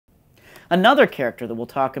Another character that we'll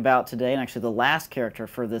talk about today, and actually the last character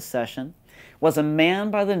for this session, was a man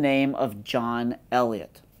by the name of John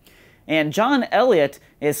Eliot. And John Eliot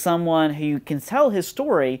is someone who you can tell his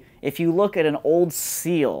story if you look at an old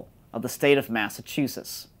seal of the state of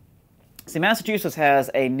Massachusetts. See, Massachusetts has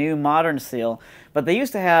a new modern seal, but they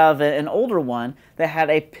used to have an older one that had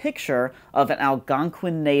a picture of an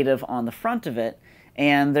Algonquin native on the front of it,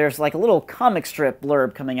 and there's like a little comic strip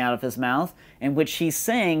blurb coming out of his mouth in which he's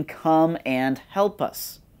saying, "Come and help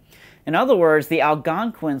us." In other words, the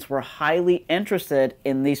Algonquins were highly interested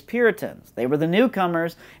in these Puritans. They were the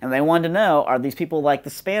newcomers, and they wanted to know, are these people like the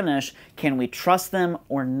Spanish? Can we trust them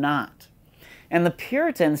or not? And the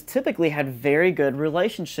Puritans typically had very good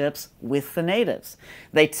relationships with the natives.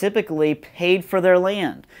 They typically paid for their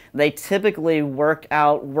land. They typically worked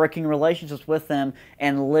out working relationships with them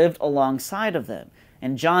and lived alongside of them.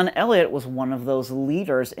 And John Eliot was one of those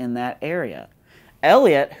leaders in that area.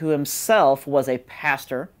 Eliot, who himself was a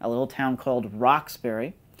pastor, a little town called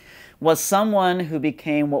Roxbury, was someone who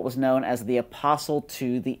became what was known as the apostle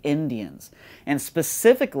to the Indians. And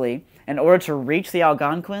specifically, in order to reach the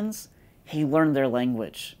Algonquins, he learned their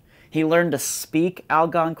language. He learned to speak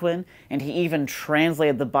Algonquin, and he even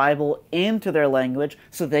translated the Bible into their language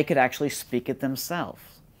so they could actually speak it themselves.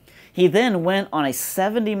 He then went on a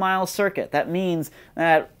 70-mile circuit. That means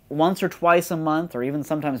that once or twice a month, or even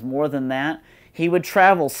sometimes more than that, he would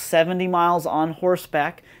travel 70 miles on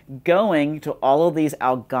horseback, going to all of these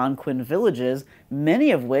Algonquin villages,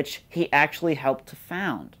 many of which he actually helped to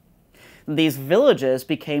found. These villages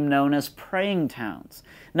became known as praying towns,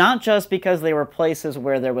 not just because they were places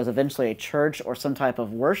where there was eventually a church or some type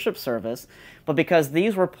of worship service, but because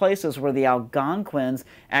these were places where the Algonquins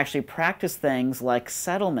actually practiced things like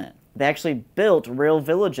settlement. They actually built real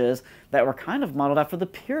villages that were kind of modeled after the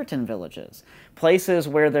Puritan villages. Places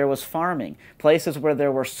where there was farming, places where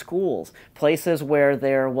there were schools, places where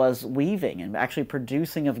there was weaving and actually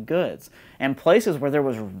producing of goods, and places where there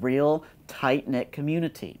was real tight-knit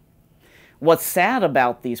community. What's sad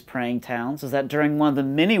about these praying towns is that during one of the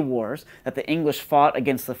many wars that the English fought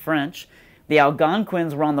against the French, the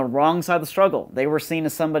Algonquins were on the wrong side of the struggle. They were seen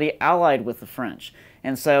as somebody allied with the French.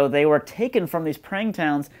 And so they were taken from these praying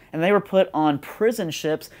towns and they were put on prison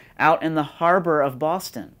ships out in the harbor of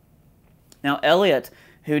Boston. Now Eliot,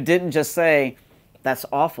 who didn't just say, "That's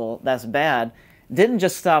awful, that's bad," didn't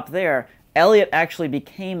just stop there. Eliot actually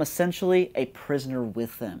became essentially a prisoner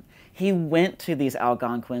with them. He went to these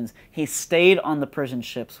Algonquins. He stayed on the prison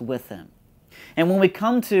ships with them. And when we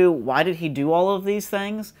come to why did he do all of these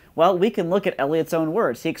things, well, we can look at Eliot's own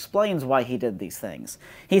words. He explains why he did these things.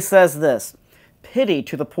 He says this, "Pity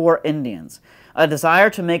to the poor Indians, a desire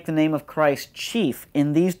to make the name of Christ chief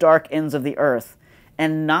in these dark ends of the earth,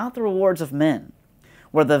 and not the rewards of men,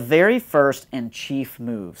 were the very first and chief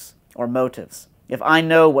moves, or motives. If I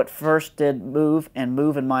know what first did move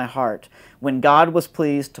in my heart, when God was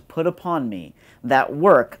pleased to put upon me that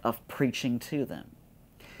work of preaching to them."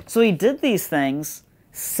 So he did these things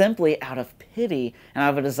simply out of pity and out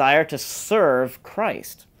of a desire to serve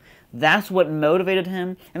Christ. That's what motivated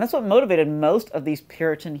him, and that's what motivated most of these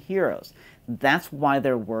Puritan heroes. That's why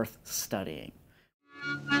they're worth studying.